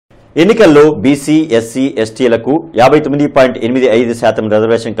ఎన్నికల్లో BC, SC, ఎస్టీలకు 59.85%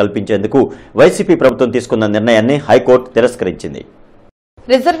 reservation కల్పించేందుకు వైసీపీ ప్రభుత్వం తీసుకున్న నిర్ణయాన్ని హైకోర్టు తిరస్కరించింది.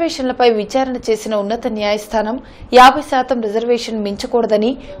 రిజర్వేషన్లపై విచారణ చేసిన ఉన్నత న్యాయస్థానం 50% రిజర్వేషన్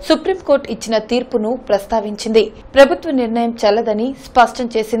మించకూడదని సుప్రీంకోర్టు ఇచ్చిన తీర్పును ప్రస్తావించింది. ప్రభుత్వ నిర్ణయం చెల్లదని స్పష్టం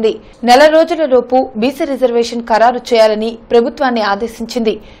చేసింది. నెల రోజులలోపు బీసీ రిజర్వేషన్ ఖరారు చేయాలని ప్రభుత్వాన్ని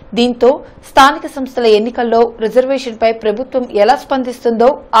ఆదేశించింది. దీంతో స్థానిక సంస్థల ఎన్నికల్లో రిజర్వేషన్పై ప్రభుత్వం ఎలా స్పందిస్తుందో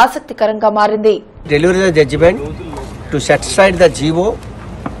ఆసక్తికరంగా మారింది.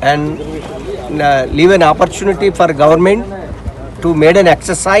 To made an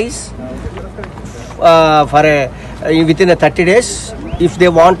exercise for within 30 days if they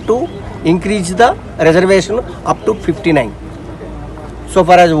want to increase the reservation up to 59. So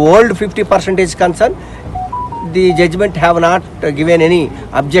far as old 50% is concerned, the judgment have not given any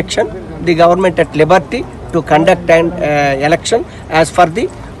objection. The government at liberty to conduct an election as for the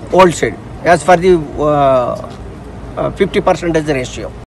old schedule, as for the 50% as the ratio.